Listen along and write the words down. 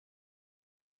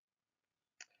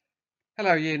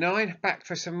Hello, Year 9, back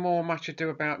for some more Much Ado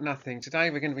About Nothing.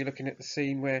 Today we're going to be looking at the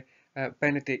scene where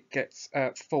Benedick gets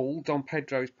fooled. Don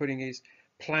Pedro is putting his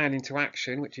plan into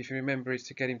action, which, if you remember, is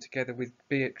to get him together with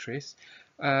Beatrice.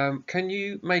 Can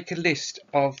you make a list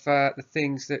of the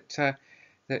things that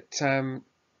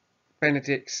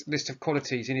Benedick's list of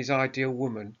qualities in his ideal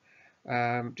woman?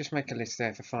 Just make a list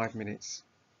there for 5 minutes.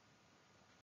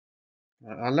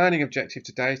 Our learning objective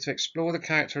today is to explore the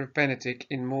character of Benedick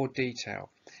in more detail.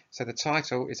 So the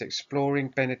title is Exploring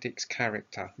Benedick's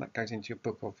Character. That goes into your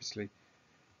book, obviously.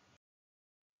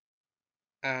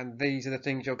 And these are the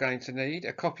things you're going to need.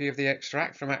 A copy of the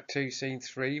extract from Act 2, Scene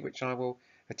 3, which I will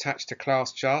attach to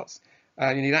Classcharts.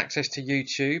 You need access to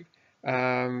YouTube.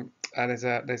 And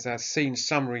there's a scene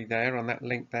summary there on that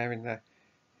link there in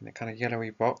the kind of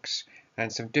yellowy box.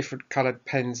 And some different coloured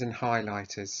pens and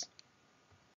highlighters.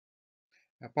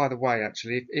 By the way,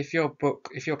 actually, if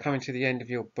you're coming to the end of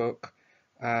your book,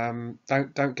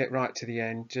 don't get right to the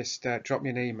end. Just drop me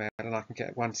an email and I can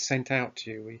get one sent out to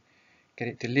you. We get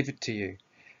it delivered to you.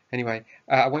 Anyway,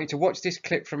 I want you to watch this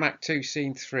clip from Act 2,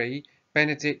 Scene 3.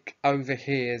 Benedick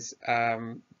overhears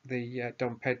the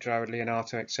Don Pedro,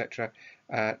 Leonardo, etc.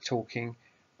 Talking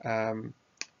and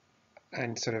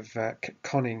sort of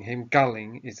conning him.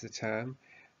 Gulling is the term.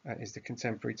 Is the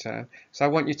contemporary term. So I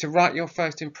want you to write your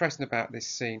first impression about this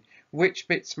scene. Which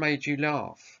bits made you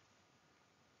laugh?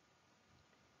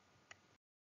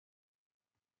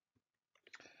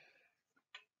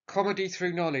 Comedy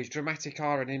through knowledge, dramatic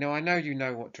irony. Now I know you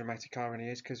know what dramatic irony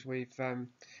is because we've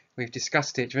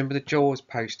discussed it. Do you remember the Jaws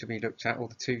poster we looked at, or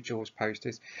the two Jaws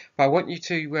posters? But I want you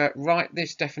to write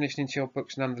this definition into your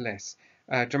books nonetheless.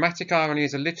 Dramatic irony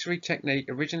is a literary technique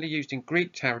originally used in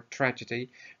Greek tragedy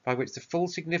by which the full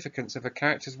significance of a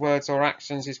character's words or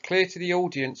actions is clear to the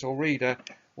audience or reader,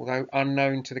 although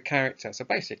unknown to the character. So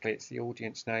basically it's the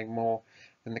audience knowing more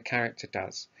than the character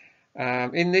does.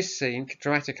 In this scene,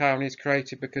 dramatic irony is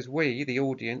created because we, the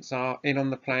audience, are in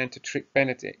on the plan to trick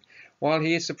Benedick. While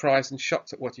he is surprised and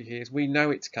shocked at what he hears, we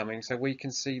know it's coming, so we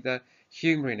can see the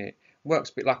humour in it. Works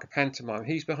a bit like a pantomime.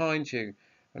 He's behind you.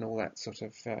 And all that sort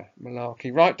of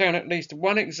malarkey. Write down at least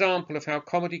one example of how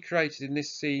comedy created in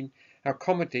this scene, how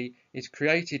comedy is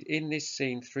created in this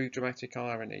scene through dramatic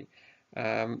irony.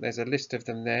 There's a list of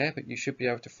them there, but you should be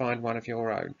able to find one of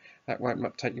your own. That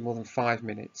won't take you more than 5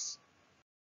 minutes.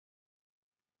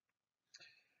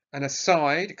 An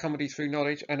aside, comedy through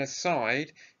knowledge, an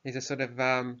aside is a sort of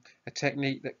a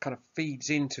technique that kind of feeds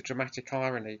into dramatic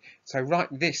irony. So write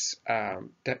this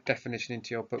definition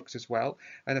into your books as well.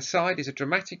 An aside is a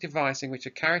dramatic device in which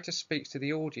a character speaks to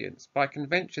the audience. By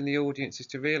convention, the audience is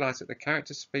to realise that the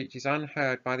character's speech is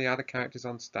unheard by the other characters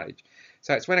on stage.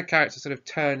 So it's when a character sort of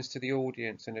turns to the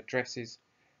audience and addresses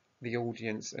the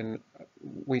audience, and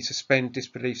we suspend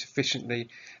disbelief sufficiently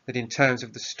that in terms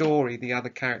of the story, the other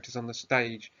characters on the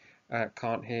stage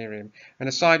can't hear him. An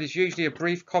aside is usually a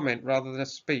brief comment rather than a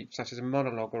speech, such as a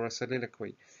monologue or a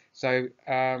soliloquy. So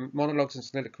monologues and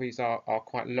soliloquies are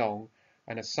quite long.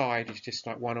 An aside is just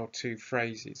like 1 or 2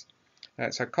 phrases.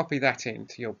 So copy that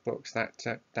into your books,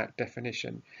 that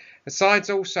definition.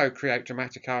 Asides also create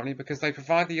dramatic irony because they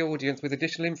provide the audience with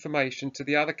additional information to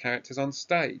the other characters on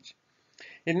stage.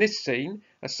 In this scene,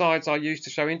 asides are used to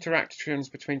show interactions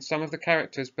between some of the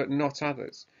characters but not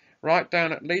others. Write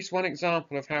down at least one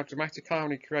example of how dramatic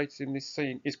irony created in this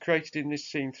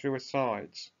scene through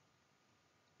asides.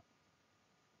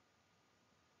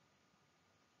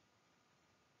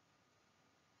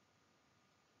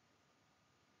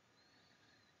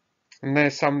 And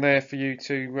there's some there for you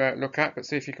to look at, but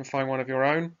see if you can find one of your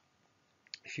own.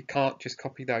 If you can't, just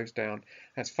copy those down.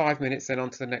 That's 5 minutes, then on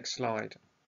to the next slide.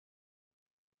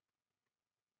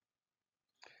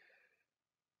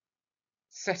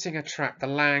 Setting a trap, the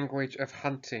language of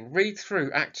hunting. Read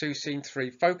through Act 2, Scene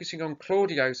 3, focusing on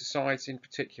Claudio's asides in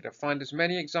particular. Find as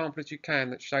many examples as you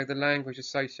can that show the language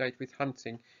associated with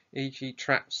hunting, e.g.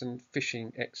 traps and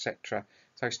fishing, etc.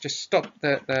 So just stop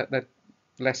the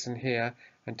lesson here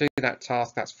and do that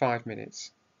task. That's 5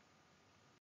 minutes.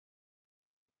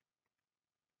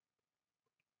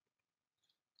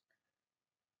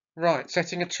 Right,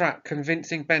 setting a trap,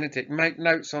 convincing Benedick. Make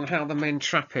notes on how the men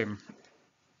trap him.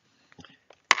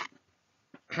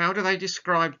 How do they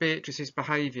describe Beatrice's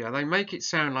behaviour? They make it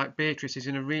sound like Beatrice is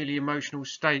in a really emotional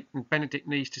state and Benedick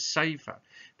needs to save her.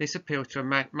 This appeals to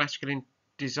a masculine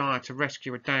desire to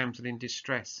rescue a damsel in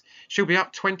distress. She'll be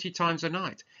up 20 times a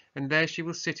night, and there she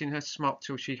will sit in her smock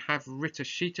till she have writ a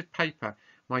sheet of paper.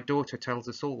 My daughter tells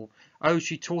us all. Oh,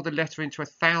 she tore the letter into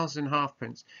 1,000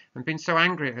 halfpence, and been so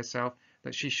angry at herself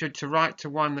that she should to write to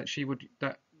one that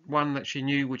she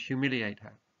knew would humiliate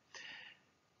her.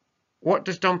 What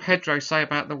does Don Pedro say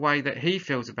about the way that he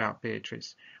feels about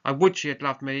Beatrice? I would she had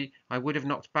loved me. I would have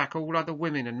knocked back all other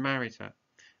women and married her.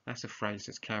 That's a phrase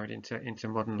that's carried into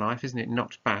modern life, isn't it?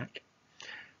 Knocked back.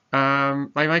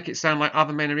 They make it sound like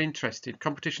other men are interested.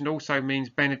 Competition also means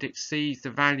Benedick sees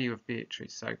the value of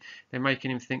Beatrice, so they're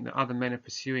making him think that other men are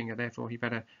pursuing her, therefore he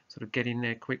better sort of get in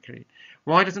there quickly.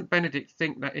 Why doesn't Benedick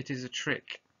think that it is a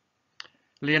trick?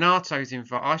 Leonato's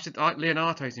involved.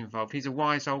 Leonato's involved. He's a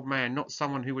wise old man, not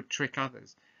someone who would trick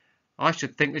others. I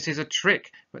should think this is a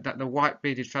trick, but that the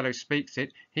white-bearded fellow speaks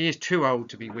it. He is too old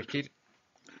to be wicked.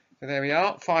 So there we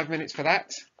are. 5 minutes for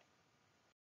that.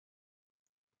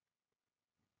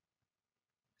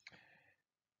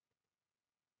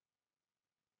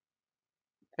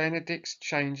 Benedick's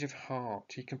change of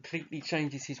heart. He completely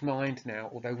changes his mind now,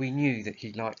 although we knew that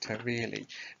he liked her really.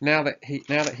 Now that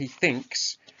he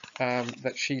thinks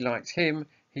that she likes him,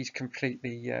 he's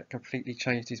completely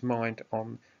changed his mind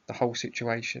on the whole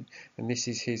situation. And this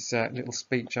is his little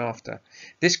speech after.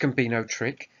 This can be no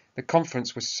trick. The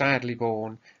conference was sadly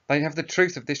born. They have the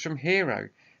truth of this from Hero.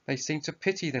 They seem to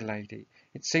pity the lady.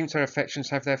 It seems her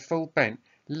affections have their full bent.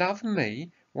 Love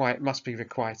me? Why, it must be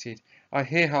requited. I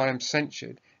hear how I am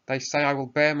censured. They say I will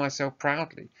bear myself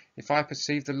proudly. If I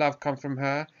perceive the love come from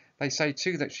her, they say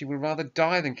too that she will rather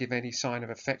die than give any sign of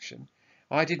affection.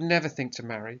 I did never think to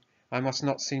marry. I must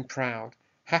not seem proud.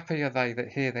 Happy are they that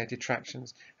hear their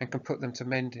detractions, and can put them to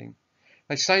mending.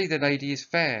 They say the lady is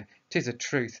fair. 'Tis a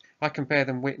truth. I can bear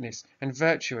them witness. And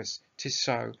virtuous. 'Tis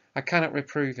so. I cannot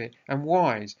reprove it. And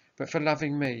wise. But for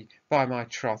loving me, by my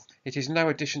troth, it is no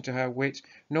addition to her wit,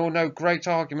 nor no great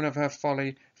argument of her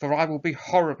folly, for I will be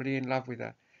horribly in love with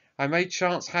her. I may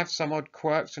chance have some odd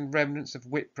quirks and remnants of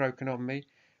wit broken on me,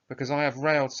 because I have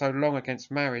railed so long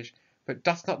against marriage, but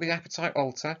doth not the appetite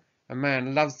alter? A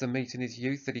man loves the meat in his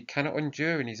youth that he cannot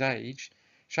endure in his age.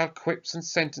 Shall quips and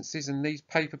sentences and these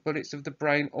paper bullets of the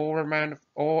brain awe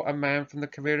a man from the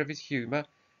career of his humour?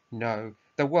 No,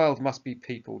 the world must be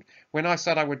peopled. When I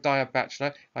said I would die a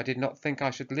bachelor, I did not think I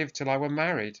should live till I were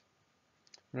married.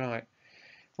 Right.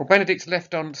 Well, Benedick's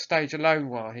left on stage alone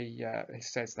while he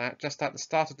says that. Just at the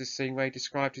start of this scene where he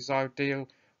described his ideal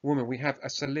woman, we have a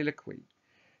soliloquy.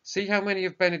 See how many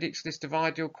of Benedick's list of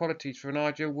ideal qualities for an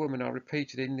ideal woman are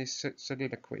repeated in this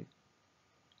soliloquy.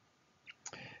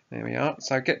 There we are.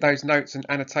 So get those notes and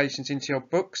annotations into your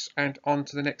books and on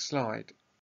to the next slide.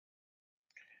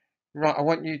 Right, I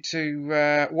want you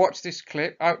to watch this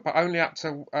clip, but only up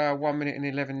to 1 minute and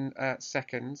 11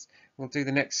 seconds. We'll do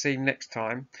the next scene next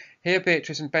time. Here,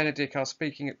 Beatrice and Benedick are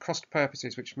speaking at crossed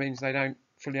purposes, which means they don't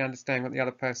fully understand what the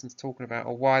other person's talking about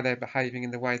or why they're behaving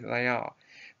in the way that they are.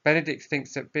 Benedick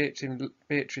thinks that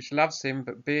Beatrice loves him,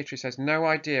 but Beatrice has no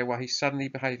idea why he's suddenly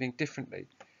behaving differently.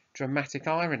 Dramatic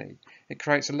irony. It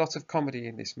creates a lot of comedy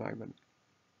in this moment.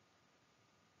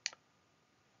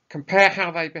 Compare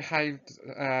how they behaved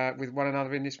with one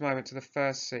another in this moment to the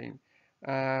first scene.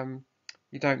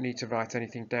 You don't need to write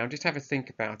anything down. Just have a think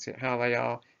about it, how they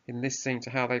are in this scene to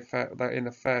how they in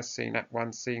the first scene, Act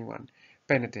 1, Scene 1.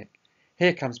 Benedick.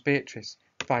 Here comes Beatrice.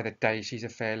 By the day, she's a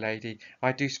fair lady.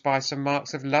 I do spy some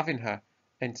marks of love in her.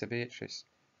 Enter Beatrice.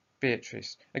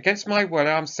 Beatrice. Against my will,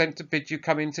 I am sent to bid you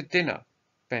come in to dinner.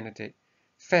 Benedick.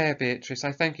 Fair Beatrice,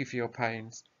 I thank you for your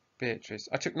pains. Beatrice.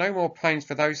 I took no more pains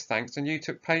for those thanks than you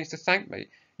took pains to thank me.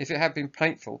 If it had been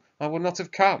painful, I would not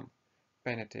have come.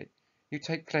 Benedick. You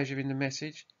take pleasure in the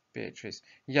message? Beatrice.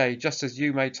 Yea, just as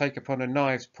you may take upon a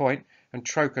knive's point, and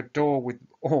troke a door with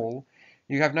all.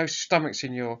 You have no stomachs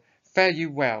in your... Fare you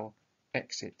well.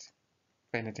 Exit.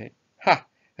 Benedick. Ha!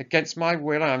 Against my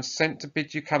will I am sent to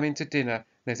bid you come in to dinner.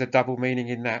 There's a double meaning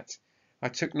in that. I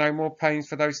took no more pains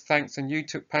for those thanks than you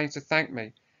took pains to thank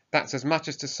me. That's as much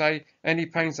as to say, any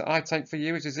pains that I take for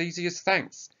you is as easy as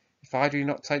thanks. If I do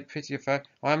not take pity of her,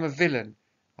 I am a villain.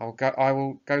 I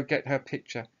will go get her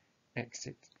picture.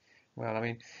 Exit. Well, I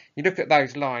mean, you look at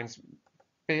those lines.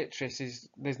 Beatrice is.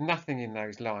 There's nothing in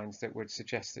those lines that would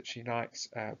suggest that she likes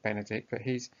Benedick, but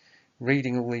he's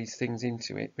reading all these things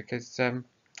into it because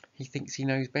he thinks he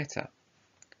knows better.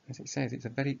 As it says, it's a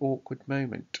very awkward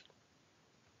moment.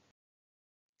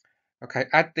 Okay,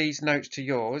 add these notes to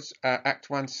yours. Act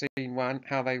 1, Scene 1,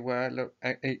 how they were. Look,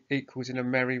 equals in a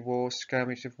merry war,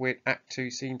 skirmish of wit. Act 2,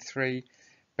 Scene 3,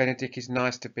 Benedick is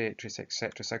nice to Beatrice,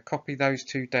 etc. So copy those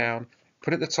two down.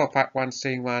 Put at the top Act 1,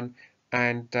 Scene 1,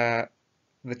 and the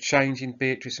change in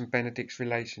Beatrice and Benedick's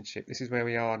relationship. This is where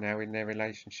we are now in their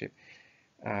relationship.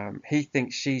 He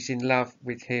thinks she's in love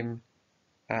with him,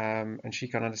 and she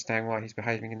can't understand why he's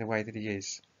behaving in the way that he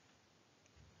is.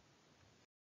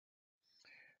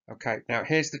 Okay, now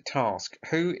here's the task.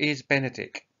 Who is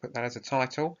Benedick? Put that as a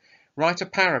title. Write a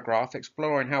paragraph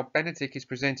exploring how Benedick is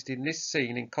presented in this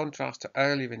scene in contrast to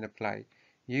earlier in the play.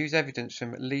 Use evidence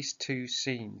from at least 2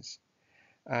 scenes.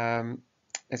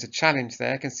 There's a challenge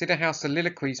there. Consider how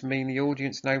soliloquies mean the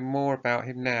audience know more about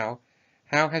him now.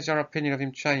 How has your opinion of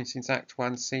him changed since Act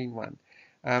 1, Scene 1?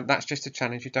 That's just a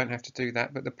challenge. You don't have to do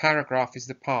that. But the paragraph is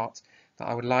the part that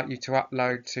I would like you to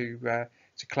upload to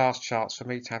Classcharts for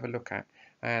me to have a look at.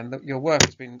 And your work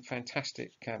has been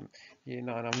fantastic, Year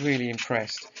 9. I'm really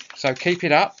impressed. So keep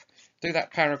it up. Do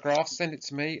that paragraph. Send it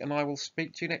to me, and I will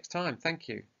speak to you next time. Thank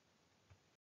you.